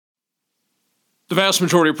The vast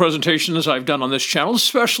majority of presentations I've done on this channel,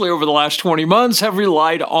 especially over the last 20 months, have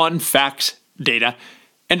relied on facts, data,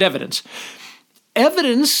 and evidence.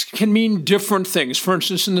 Evidence can mean different things. For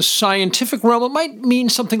instance, in the scientific realm, it might mean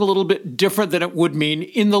something a little bit different than it would mean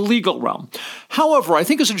in the legal realm. However, I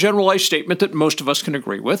think it's a generalized statement that most of us can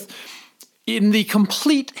agree with. In the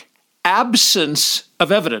complete absence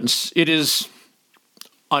of evidence, it is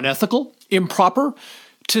unethical, improper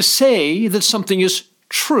to say that something is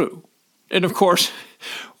true. And of course,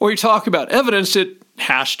 when we talk about evidence, it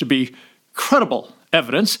has to be credible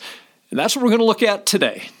evidence. And that's what we're going to look at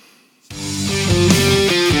today.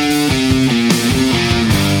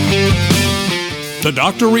 The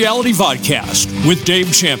Dr. Reality Vodcast with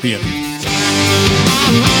Dave Champion.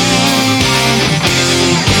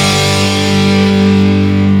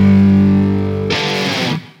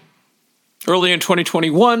 Early in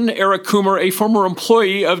 2021, Eric Coomer, a former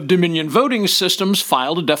employee of Dominion Voting Systems,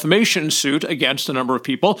 filed a defamation suit against a number of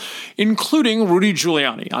people, including Rudy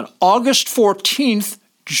Giuliani. On August 14th,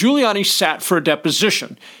 Giuliani sat for a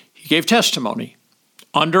deposition. He gave testimony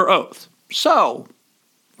under oath. So,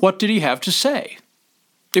 what did he have to say?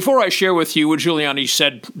 Before I share with you what Giuliani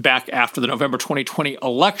said back after the November 2020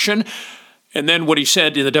 election, and then what he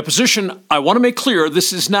said in the deposition, I want to make clear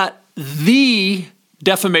this is not the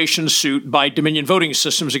defamation suit by Dominion Voting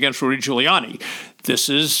Systems against Rudy Giuliani. This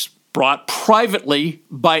is brought privately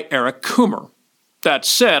by Eric Coomer. That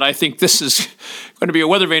said, I think this is going to be a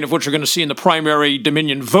weather vane of what you're going to see in the primary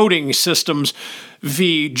Dominion Voting Systems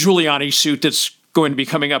v. Giuliani suit that's going to be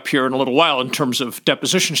coming up here in a little while in terms of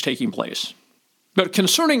depositions taking place. But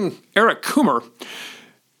concerning Eric Coomer,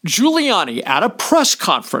 Giuliani, at a press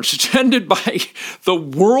conference attended by the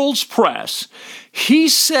world's press, he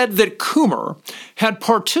said that Coomer had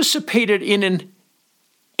participated in an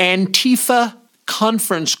Antifa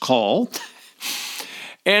conference call,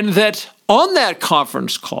 and that on that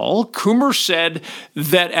conference call, Coomer said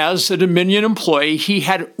that as a Dominion employee, he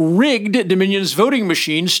had rigged Dominion's voting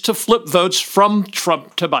machines to flip votes from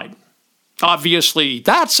Trump to Biden. Obviously,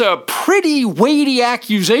 that's a pretty weighty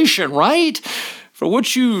accusation, right? For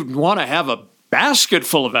which you want to have a basket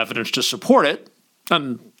full of evidence to support it,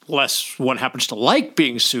 unless one happens to like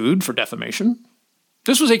being sued for defamation.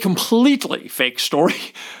 This was a completely fake story,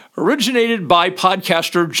 originated by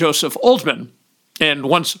podcaster Joseph Altman. And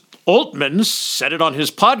once Altman said it on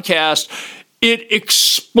his podcast, it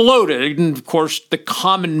exploded. And of course, the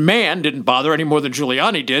common man didn't bother any more than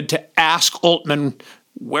Giuliani did to ask Altman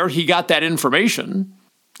where he got that information.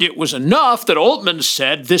 It was enough that Altman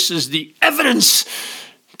said this is the evidence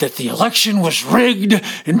that the election was rigged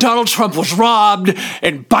and Donald Trump was robbed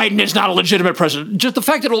and Biden is not a legitimate president. Just the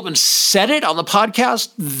fact that Altman said it on the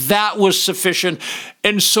podcast, that was sufficient.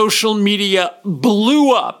 And social media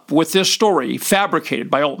blew up with this story fabricated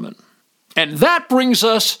by Altman. And that brings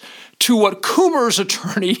us to what Coomer's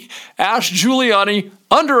attorney asked Giuliani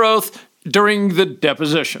under oath during the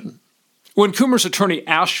deposition. When Coomer's attorney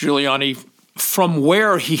asked Giuliani from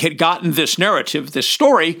where he had gotten this narrative, this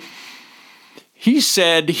story, he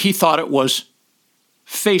said he thought it was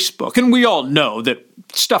Facebook. And we all know that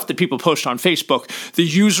stuff that people post on Facebook, the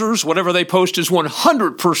users, whatever they post is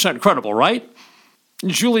 100% credible, right?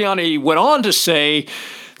 Giuliani went on to say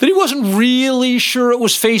that he wasn't really sure it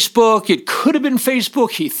was Facebook. It could have been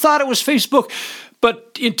Facebook. He thought it was Facebook.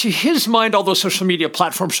 But to his mind, all those social media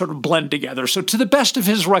platforms sort of blend together. So to the best of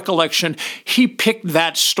his recollection, he picked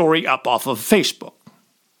that story up off of Facebook.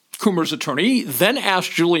 Coomer's attorney then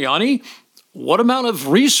asked Giuliani what amount of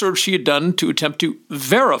research he had done to attempt to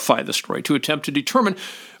verify the story, to attempt to determine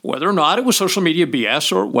whether or not it was social media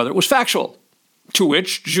BS or whether it was factual. To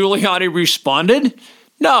which Giuliani responded,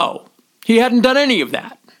 no, he hadn't done any of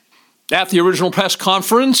that. At the original press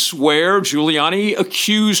conference where Giuliani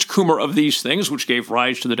accused Coomer of these things, which gave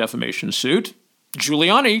rise to the defamation suit,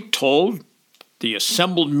 Giuliani told the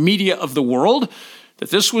assembled media of the world that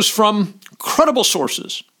this was from credible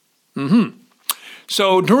sources.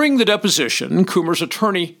 So during the deposition, Coomer's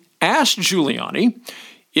attorney asked Giuliani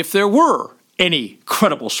if there were any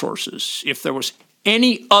credible sources, if there was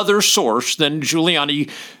any other source than Giuliani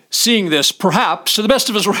seeing this, perhaps, to the best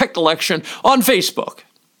of his recollection, on Facebook.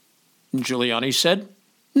 Giuliani said,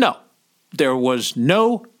 no, there was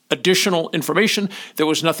no additional information. There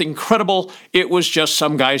was nothing credible. It was just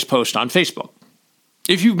some guy's post on Facebook.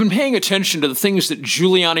 If you've been paying attention to the things that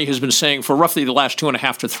Giuliani has been saying for roughly the last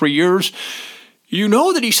 2.5 to 3 years, you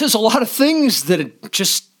know that he says a lot of things that it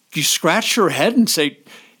just, you scratch your head and say,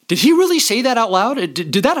 did he really say that out loud?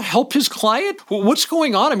 Did that help his client? What's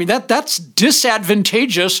going on? I mean, that's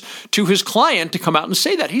disadvantageous to his client to come out and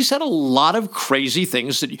say that. He said a lot of crazy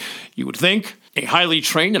things that you would think a highly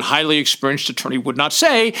trained and highly experienced attorney would not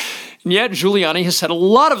say. And yet Giuliani has said a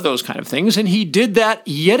lot of those kind of things, and he did that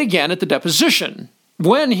yet again at the deposition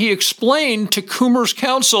when he explained to Coomer's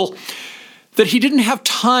counsel that he didn't have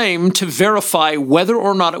time to verify whether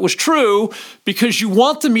or not it was true because you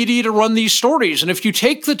want the media to run these stories. And if you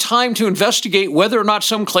take the time to investigate whether or not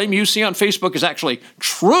some claim you see on Facebook is actually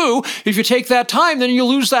true, if you take that time, then you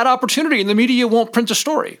lose that opportunity and the media won't print a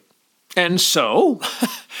story. And so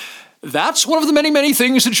that's one of the many, many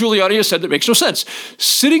things that Giuliani has said that makes no sense.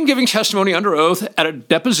 Sitting giving testimony under oath at a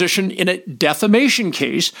deposition in a defamation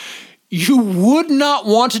case, you would not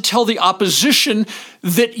want to tell the opposition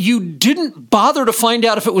that you didn't bother to find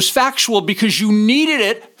out if it was factual because you needed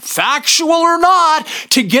it, factual or not,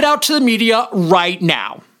 to get out to the media right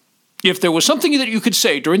now. If there was something that you could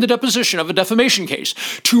say during the deposition of a defamation case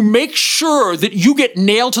to make sure that you get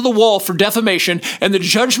nailed to the wall for defamation and the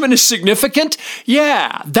judgment is significant,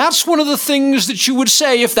 yeah, that's one of the things that you would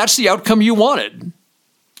say if that's the outcome you wanted.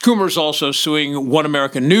 Coomer's also suing One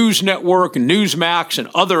American News Network, Newsmax, and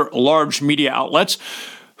other large media outlets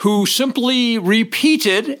who simply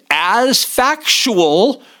repeated as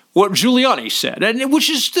factual what Giuliani said, and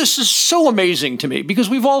this is so amazing to me because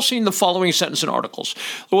we've all seen the following sentence in articles.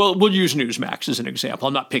 Well, we'll use Newsmax as an example.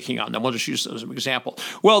 I'm not picking on them. We'll just use those as an example.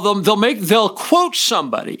 Well, they'll quote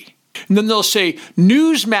somebody, and then they'll say,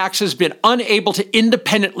 Newsmax has been unable to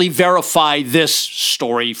independently verify this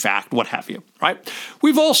story, fact, what have you, right?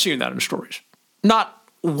 We've all seen that in stories. Not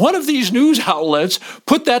one of these news outlets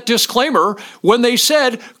put that disclaimer when they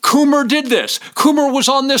said, Coomer did this. Coomer was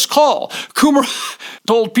on this call. Coomer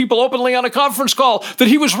told people openly on a conference call that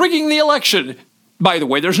he was rigging the election. By the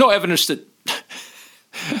way, there's no evidence that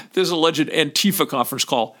this alleged Antifa conference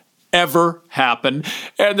call ever happened.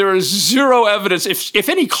 And there is zero evidence, if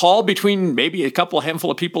any call between maybe a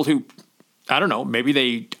handful of people who, I don't know, maybe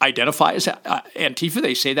they identify as Antifa,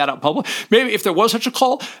 they say that out in public. Maybe if there was such a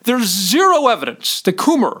call, there's zero evidence that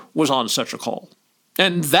Coomer was on such a call.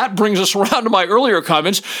 And that brings us around to my earlier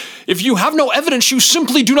comments. If you have no evidence, you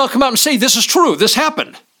simply do not come out and say, this is true, this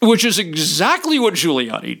happened, which is exactly what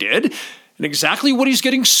Giuliani did and exactly what he's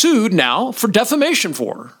getting sued now for defamation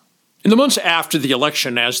for. In the months after the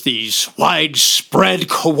election, as these widespread,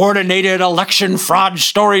 coordinated election fraud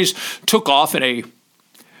stories took off in a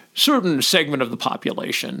certain segment of the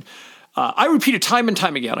population, I repeated time and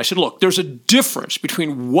time again. I said, look, there's a difference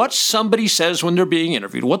between what somebody says when they're being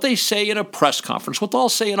interviewed, what they say in a press conference, what they'll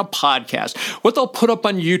say in a podcast, what they'll put up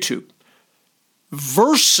on YouTube,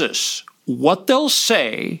 versus what they'll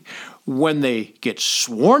say when they get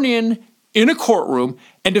sworn in a courtroom,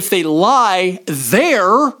 and if they lie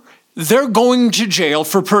there, they're going to jail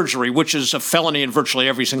for perjury, which is a felony in virtually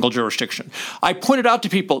every single jurisdiction. I pointed out to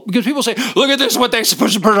people, because people say, look at this, what they're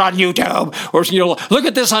supposed to put on YouTube, or, look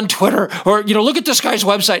at this on Twitter, or, look at this guy's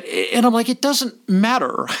website. And I'm like, it doesn't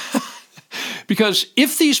matter. Because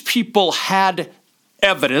if these people had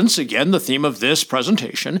evidence, again, the theme of this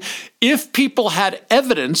presentation, if people had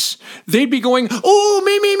evidence, they'd be going, oh,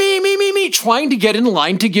 me, trying to get in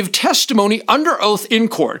line to give testimony under oath in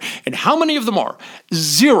court. And how many of them are?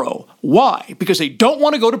 Zero. Why? Because they don't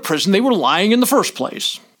want to go to prison. They were lying in the first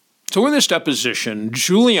place. So in this deposition,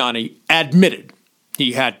 Giuliani admitted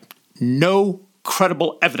he had no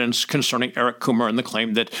credible evidence concerning Eric Coomer and the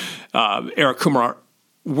claim that Eric Coomer,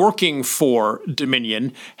 working for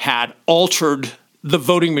Dominion, had altered the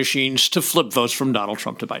voting machines to flip votes from Donald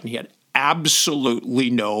Trump to Biden. He had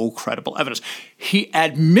absolutely no credible evidence. He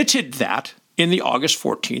admitted that in the August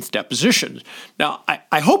 14th deposition. Now,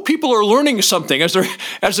 I hope people are learning something as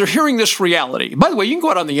they're hearing this reality. By the way, you can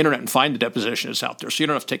go out on the internet and find the deposition. It's out there, so you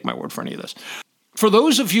don't have to take my word for any of this. For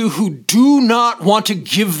those of you who do not want to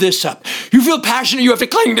give this up, you feel passionate, you have to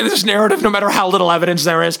cling to this narrative no matter how little evidence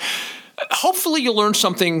there is, hopefully you'll learn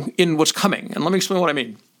something in what's coming. And let me explain what I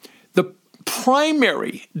mean. The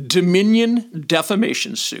primary Dominion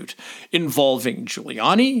defamation suit involving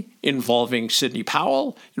Giuliani, involving Sidney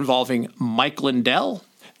Powell, involving Mike Lindell,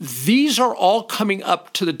 these are all coming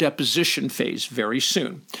up to the deposition phase very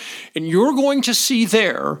soon. And you're going to see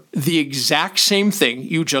there the exact same thing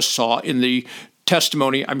you just saw in the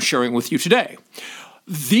testimony I'm sharing with you today.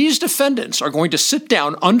 These defendants are going to sit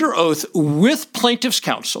down under oath with plaintiff's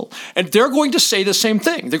counsel, and they're going to say the same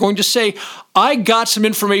thing. They're going to say, I got some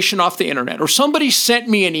information off the internet, or somebody sent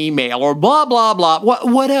me an email, or blah, blah, blah,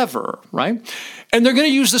 whatever, right? And they're going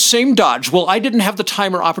to use the same dodge. Well, I didn't have the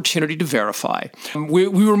time or opportunity to verify. We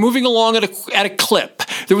were moving along at a clip.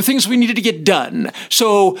 There were things we needed to get done.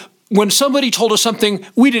 So when somebody told us something,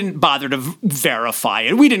 we didn't bother to verify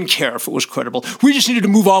it. We didn't care if it was credible. We just needed to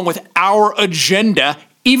move on with our agenda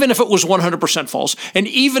even if it was 100% false, and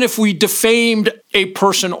even if we defamed a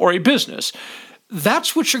person or a business.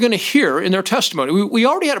 That's what you're going to hear in their testimony. We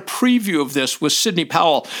already had a preview of this with Sidney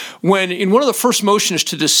Powell when, in one of the first motions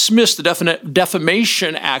to dismiss the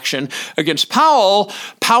defamation action against Powell,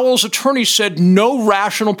 Powell's attorney said no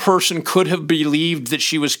rational person could have believed that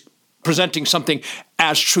she was presenting something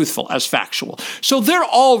as truthful, as factual. So they're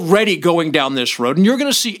already going down this road, and you're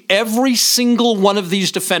going to see every single one of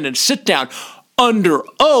these defendants sit down under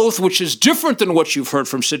oath, which is different than what you've heard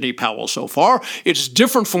from Sidney Powell so far. It's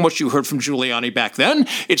different from what you heard from Giuliani back then.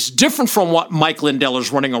 It's different from what Mike Lindell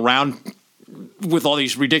is running around with all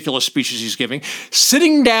these ridiculous speeches he's giving.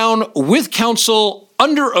 Sitting down with counsel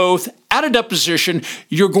under oath at a deposition,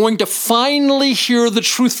 you're going to finally hear the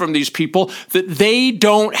truth from these people that they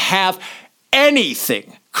don't have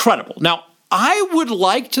anything credible. Now, I would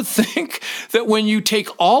like to think that when you take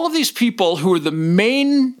all of these people who are the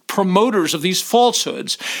main promoters of these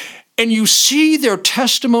falsehoods and you see their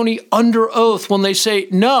testimony under oath when they say,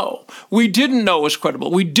 no, we didn't know it was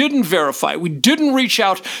credible, we didn't verify, we didn't reach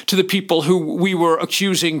out to the people who we were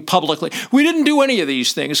accusing publicly, we didn't do any of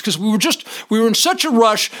these things because we were in such a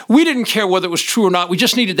rush, we didn't care whether it was true or not, we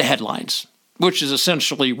just needed the headlines, which is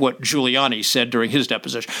essentially what Giuliani said during his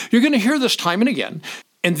deposition. You're going to hear this time and again.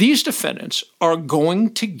 And these defendants are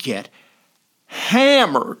going to get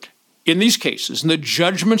hammered in these cases, and the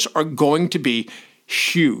judgments are going to be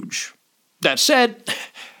huge. That said,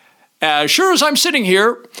 as sure as I'm sitting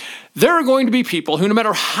here, there are going to be people who, no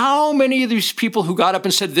matter how many of these people who got up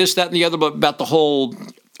and said this, that, and the other about the whole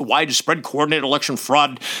widespread coordinated election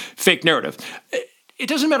fraud fake narrative, it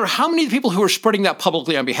doesn't matter how many people who are spreading that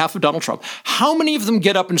publicly on behalf of Donald Trump, how many of them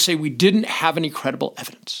get up and say we didn't have any credible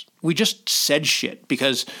evidence. We just said shit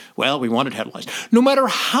because, well, we wanted headlines. No matter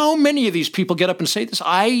how many of these people get up and say this,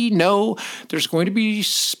 I know there's going to be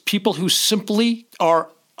people who simply are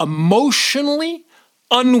emotionally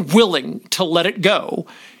unwilling to let it go,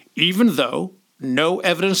 even though no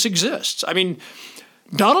evidence exists. I mean,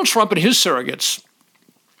 Donald Trump and his surrogates,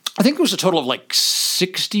 I think it was a total of like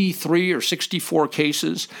 63 or 64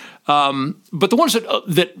 cases. But the ones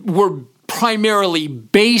that were primarily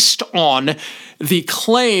based on the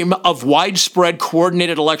claim of widespread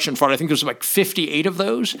coordinated election fraud, I think there was like 58 of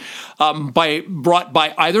those, brought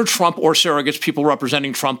by either Trump or surrogates, people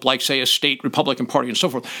representing Trump, like, say, a state Republican Party and so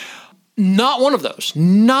forth. Not one of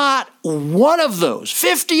those,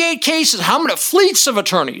 58 cases, how many fleets of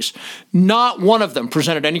attorneys, not one of them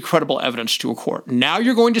presented any credible evidence to a court. Now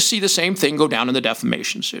you're going to see the same thing go down in the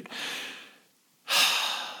defamation suit.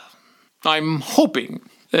 I'm hoping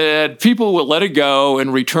that people will let it go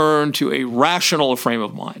and return to a rational frame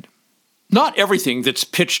of mind. Not everything that's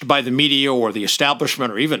pitched by the media or the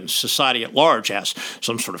establishment or even society at large as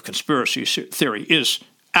some sort of conspiracy theory is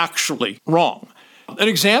actually wrong. An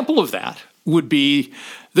example of that would be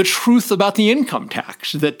the truth about the income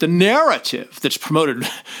tax, that the narrative that's promoted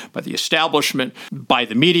by the establishment, by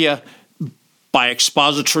the media, by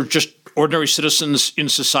expositors, just ordinary citizens in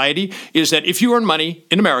society, is that if you earn money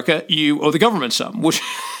in America, you owe the government some, which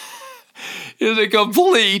is a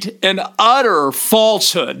complete and utter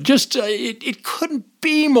falsehood. Just it couldn't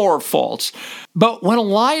be more false. But when a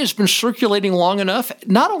lie has been circulating long enough,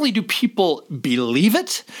 not only do people believe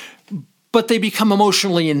it, but they become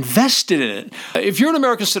emotionally invested in it. If you're an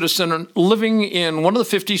American citizen living in one of the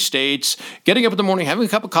 50 states, getting up in the morning, having a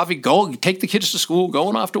cup of coffee, go take the kids to school,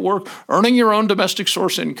 going off to work, earning your own domestic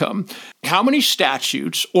source income, how many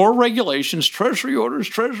statutes or regulations, Treasury orders,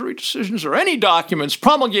 Treasury decisions, or any documents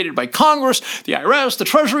promulgated by Congress, the IRS, the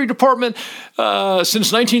Treasury Department,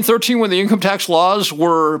 since 1913 when the income tax laws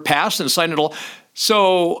were passed and signed into law?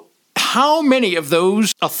 So how many of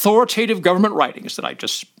those authoritative government writings that I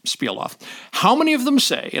just spiel off, how many of them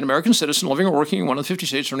say an American citizen living or working in one of the 50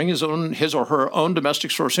 states earning his or her own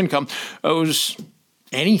domestic source income owes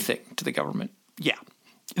anything to the government? Yeah,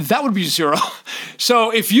 that would be zero.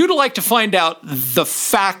 So if you'd like to find out the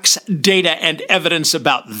facts, data, and evidence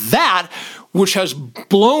about that, which has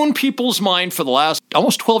blown people's mind for the last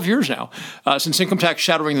almost 12 years now, since Income Tax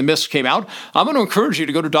Shattering the Myths came out, I'm going to encourage you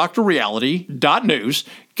to go to drreality.news,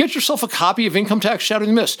 get yourself a copy of Income Tax Shattering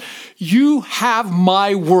the Myths. You have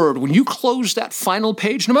my word. When you close that final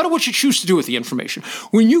page, no matter what you choose to do with the information,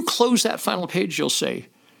 when you close that final page, you'll say,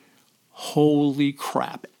 holy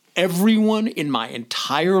crap. Everyone in my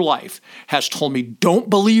entire life has told me, don't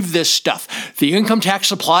believe this stuff. The income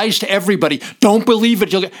tax applies to everybody. Don't believe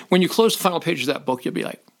it. When you close the final page of that book, you'll be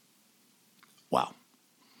like, wow.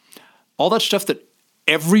 All that stuff that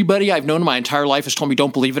everybody I've known in my entire life has told me,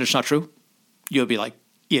 don't believe it, it's not true. You'll be like,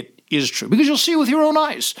 it is true, because you'll see with your own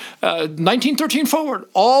eyes. 1913 forward,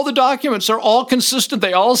 all the documents are all consistent.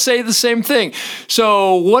 They all say the same thing.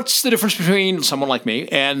 So what's the difference between someone like me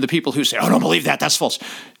and the people who say, oh, don't believe that, that's false?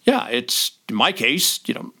 Yeah, it's, in my case,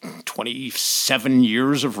 27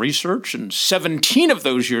 years of research, and 17 of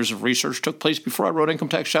those years of research took place before I wrote Income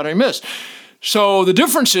Tax Shattering Myths. So the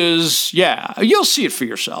difference is, yeah, you'll see it for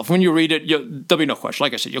yourself. When you read it, there'll be no question.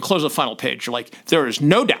 Like I said, you'll close the final page. You're like, there is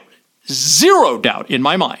no doubt, zero doubt in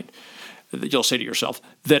my mind that you'll say to yourself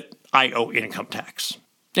that I owe income tax.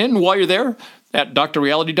 And while you're there at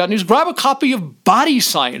drreality.news, grab a copy of Body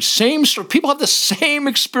Science. Same story. People have the same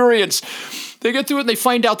experience. They get through it and they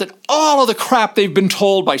find out that all of the crap they've been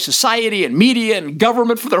told by society and media and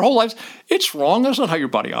government for their whole lives, it's wrong. That's not how your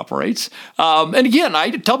body operates. And again,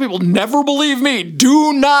 I tell people, never believe me.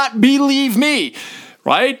 Do not believe me,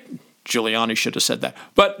 right? Giuliani should have said that.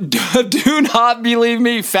 But do not believe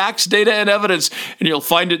me. Facts, data, and evidence. And you'll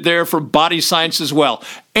find it there for Body Science as well.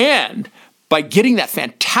 And by getting that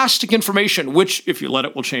fantastic information, which, if you let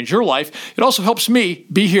it, will change your life, it also helps me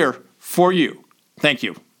be here for you. Thank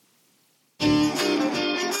you.